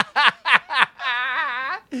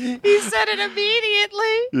 He said it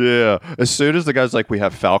immediately. Yeah. As soon as the guy's like, "We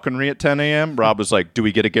have falconry at 10 a.m., Rob was like, "Do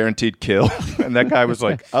we get a guaranteed kill?" And that guy was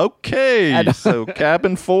like, "Okay, so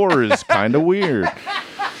cabin 4 is kind of weird."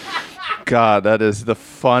 God, that is the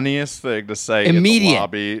funniest thing to say in the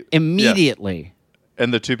lobby. Immediately. Yeah.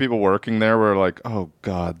 And the two people working there were like, "Oh,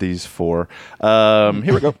 God, these 4.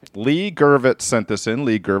 Here we go. Lee Gervitz sent this in.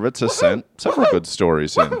 Lee Gervitz has sent several good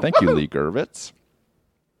stories in. Thank you, Lee Gervitz.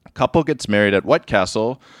 A couple gets married at White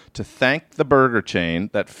Castle to thank the burger chain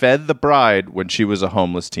that fed the bride when she was a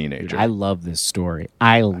homeless teenager. Dude, I love this story.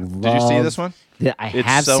 Did you see this one? I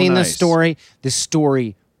have seen this story. This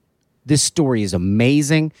story is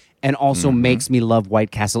amazing. And also makes me love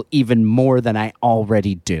White Castle even more than I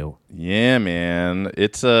already do. Yeah, man.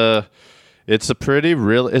 It's really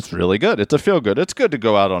good. It's a feel good. It's good to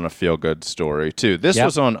go out on a feel good story too. This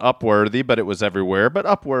was on Upworthy, but it was everywhere. But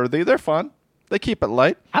Upworthy, they're fun. They keep it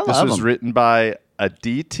light. This was written by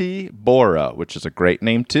Aditi Bora, which is a great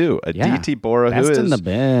name too. Aditi Bora, who is in the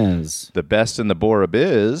biz. The best in the Bora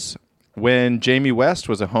biz. When Jamie West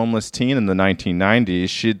was a homeless teen in the 1990s,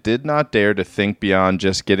 she did not dare to think beyond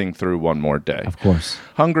just getting through one more day. Of course.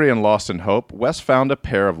 Hungry and lost in hope, West found a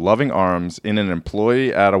pair of loving arms in an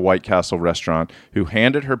employee at a White Castle restaurant who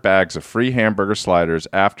handed her bags of free hamburger sliders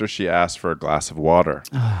after she asked for a glass of water.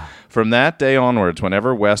 From that day onwards,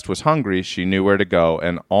 whenever West was hungry, she knew where to go,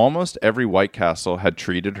 and almost every White Castle had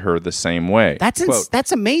treated her the same way.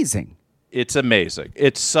 That's amazing. It's amazing.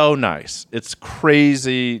 It's so nice. It's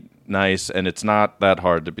crazy nice, and it's not that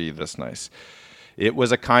hard to be this nice. It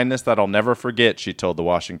was a kindness that I'll never forget, she told the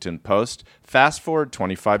Washington Post. Fast forward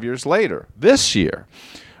 25 years later, this year,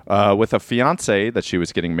 with a fiancé that she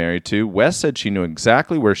was getting married to, West said she knew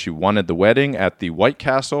exactly where she wanted the wedding at the White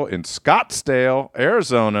Castle in Scottsdale,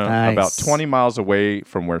 Arizona, about 20 miles away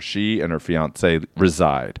from where she and her fiancé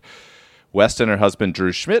reside. West and her husband,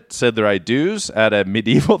 Drew Schmidt, said their I-dos at a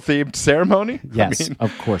medieval-themed ceremony. Yes,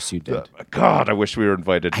 of course you did. God, I wish we were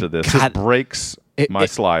invited to this. This breaks my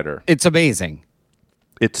slider. It's amazing.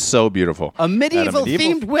 It's so beautiful. A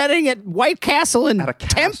medieval-themed wedding at White Castle in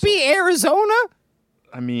Tempe, Arizona?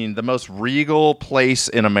 I mean, the most regal place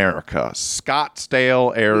in America,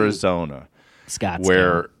 Scottsdale, Arizona. Scottsdale.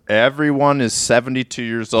 Where everyone is 72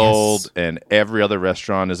 years old and every other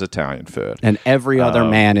restaurant is Italian food. And every other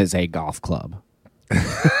man is a golf club.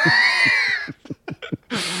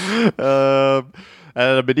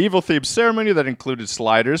 At a medieval-themed ceremony that included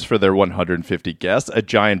sliders for their 150 guests, a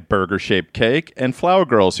giant burger-shaped cake, and flower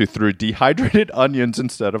girls who threw dehydrated onions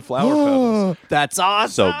instead of flower petals. That's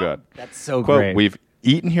awesome. So good. That's so Quote, great. We've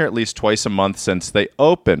eaten here at least twice a month since they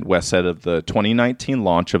opened, West said of the 2019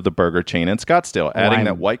 launch of the burger chain in Scottsdale, adding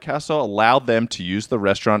that White Castle allowed them to use the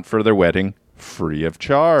restaurant for their wedding free of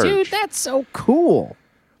charge. Dude, that's so cool.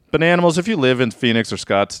 Bananimals, if you live in Phoenix or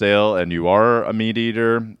Scottsdale and you are a meat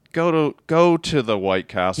eater, go to the White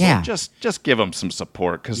Castle. Yeah. Just give them some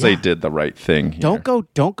support because they did the right thing here. Don't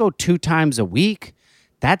go 2 times a week.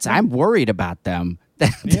 I'm worried about them.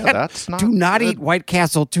 That's not do not good. eat White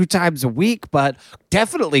Castle 2 times a week, but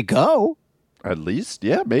definitely go. At least,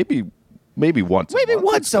 maybe once. Maybe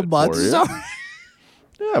once a month.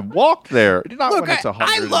 Yeah, walk there. Not Look, when it's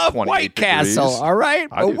I love White Castle, degrees. all right?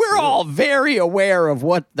 But we're all very aware of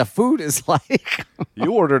what the food is like.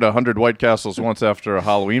 You ordered 100 White Castles once after a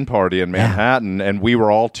Halloween party in Manhattan, and we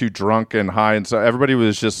were all too drunk and high, and so everybody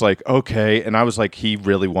was just like, okay. And I was like, he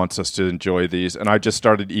really wants us to enjoy these. And I just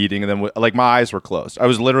started eating, and then my eyes were closed. I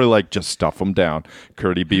was literally like, just stuff them down.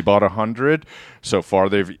 Curdy B bought 100. So far,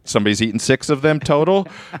 somebody's eaten 6 of them total.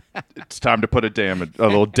 It's time to put a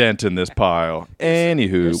little dent in this pile.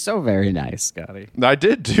 Anywho. You're so very nice, Scotty. I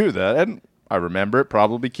did do that, and I remember it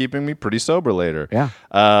probably keeping me pretty sober later. Yeah.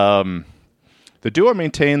 The duo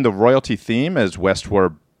maintained the royalty theme as West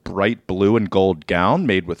wore bright blue and gold gown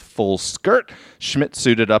made with full skirt. Schmidt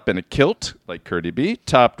suited up in a kilt, like Curdy B,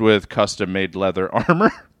 topped with custom-made leather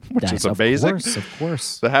armor. Which is amazing. Of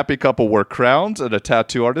course. The happy couple wore crowns, and a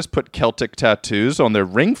tattoo artist put Celtic tattoos on their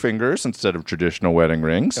ring fingers instead of traditional wedding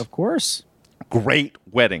rings. Of course. great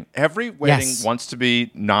wedding. Every wedding wants to be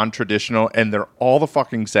non-traditional, and they're all the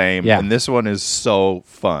fucking same. Yeah. And this one is so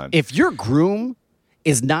fun. If your groom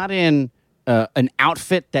is not in an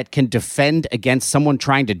outfit that can defend against someone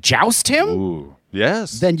trying to joust him, ooh,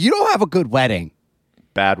 yes, then you don't have a good wedding.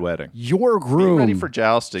 Bad wedding. Your groom be ready for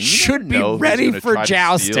jousting. You should be ready for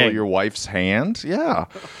jousting. To steal your wife's hand. Yeah.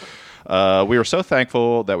 We were so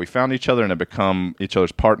thankful that we found each other and have become each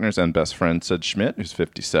other's partners and best friends, said Schmidt, who's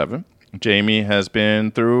 57. Jamie has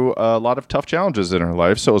been through a lot of tough challenges in her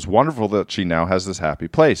life, so it's wonderful that she now has this happy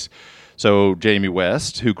place. So Jamie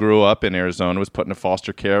West, who grew up in Arizona, was put into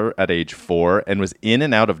foster care at age 4 and was in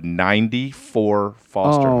and out of 94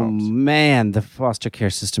 foster homes. Oh, man, the foster care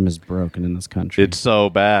system is broken in this country. It's so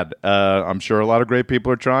bad. I'm sure a lot of great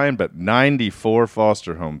people are trying, but 94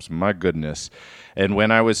 foster homes, my goodness. And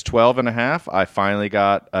when I was 12 and a half, I finally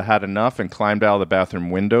had enough and climbed out of the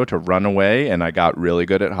bathroom window to run away, and I got really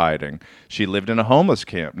good at hiding. She lived in a homeless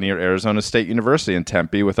camp near Arizona State University in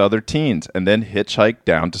Tempe with other teens, and then hitchhiked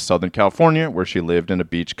down to Southern California, where she lived in a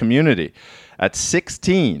beach community. At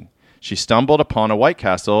 16, she stumbled upon a White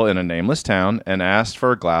Castle in a nameless town and asked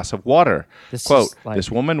for a glass of water. Quote,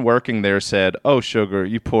 this woman working there said, "Oh, sugar,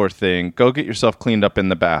 you poor thing. Go get yourself cleaned up in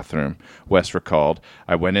the bathroom," West recalled.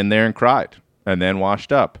 "I went in there and cried. And then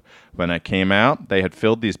washed up. When I came out, they had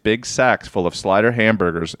filled these big sacks full of slider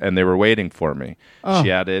hamburgers, and they were waiting for me." Oh.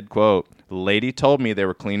 She added, quote, "The lady told me they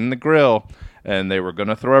were cleaning the grill, and they were going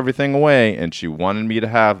to throw everything away, and she wanted me to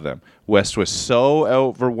have them." West was so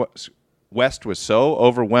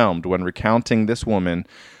overwhelmed when recounting this woman.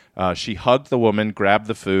 She hugged the woman, grabbed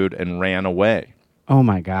the food, and ran away. Oh,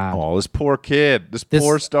 my God. Oh, this poor kid. This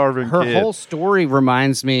poor starving kid. Her whole story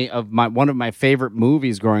reminds me of one of my favorite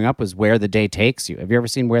movies growing up was Where the Day Takes You. Have you ever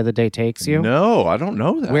seen Where the Day Takes You? No, I don't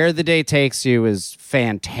know that. Where the Day Takes You is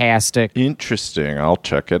fantastic. Interesting. I'll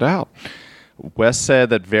check it out. West said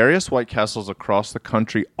that various White Castles across the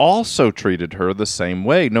country also treated her the same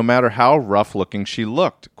way, no matter how rough-looking she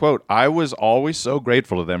looked. Quote, "I was always so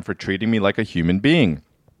grateful to them for treating me like a human being.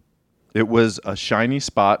 It was a shiny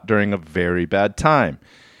spot during a very bad time.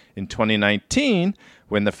 In 2019,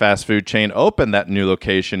 when the fast food chain opened that new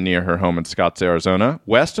location near her home in Scottsdale, Arizona,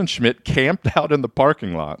 West and Schmidt camped out in the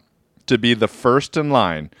parking lot to be the first in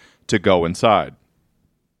line to go inside.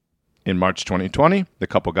 In March 2020, the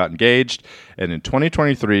couple got engaged, and in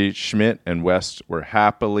 2023, Schmidt and West were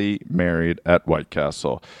happily married at White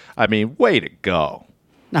Castle. I mean, way to go.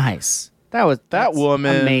 Nice. That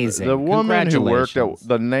woman, amazing. The woman who worked at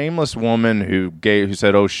the nameless woman who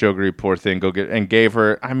said, "Oh, sugary poor thing, go get," and gave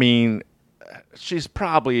her. I mean, she's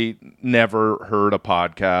probably never heard a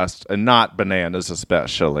podcast, and not Bananas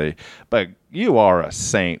especially. But you are a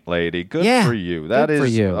saint, lady. Good for you. That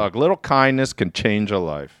is, a little kindness can change a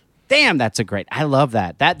life. Damn, that's a great. I love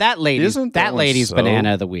that. That lady's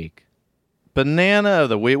banana of the week. Banana of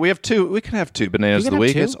the week. We have two. We can have two bananas of the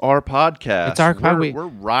week. It's our podcast. It's our podcast. We're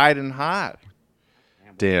riding hot.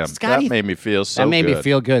 Damn, Scotty, that made me feel so good. That made me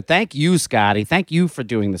feel good. Thank you, Scotty. Thank you for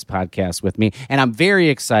doing this podcast with me. And I'm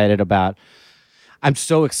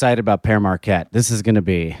so excited about Pere Marquette. This is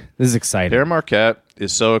exciting. Pere Marquette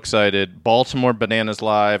is so excited. Baltimore Bananas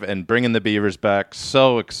Live and bringing the Beavers back.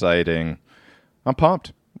 So exciting. I'm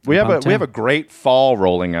pumped. We have a great fall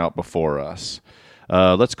rolling out before us.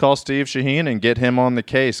 Let's call Steve Shaheen and get him on the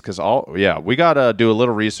case because we got to do a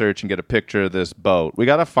little research and get a picture of this boat. We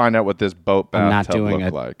got to find out what this boat bathtub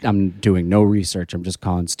looked like. I'm doing no research. I'm just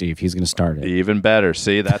calling Steve. He's going to start it. Even better.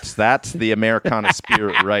 See, that's the Americana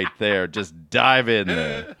spirit right there. Just dive in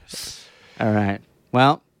there. All right.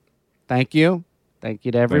 Well, thank you. Thank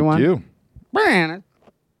you to everyone. Thank you.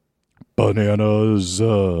 Bananas.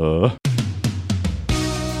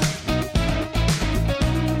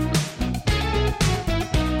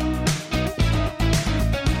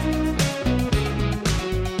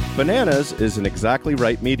 Bananas is an Exactly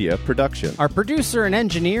Right Media production. Our producer and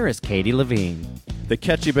engineer is Katie Levine. The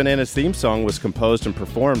Catchy Bananas theme song was composed and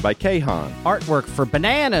performed by Kahan. Artwork for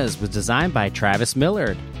Bananas was designed by Travis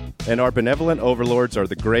Millard. And our benevolent overlords are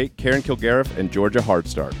the great Karen Kilgariff and Georgia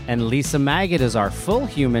Hardstark. And Lisa Maggot is our full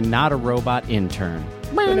human, not a robot intern.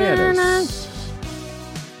 Bananas.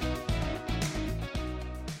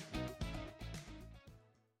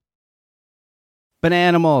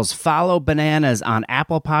 Bananimals, follow Bananas on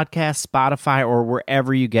Apple Podcasts, Spotify, or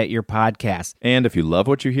wherever you get your podcasts. And if you love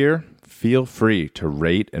what you hear, feel free to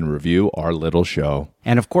rate and review our little show.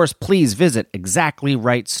 And of course, please visit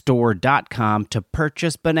exactlyrightstore.com to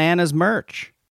purchase Bananas merch.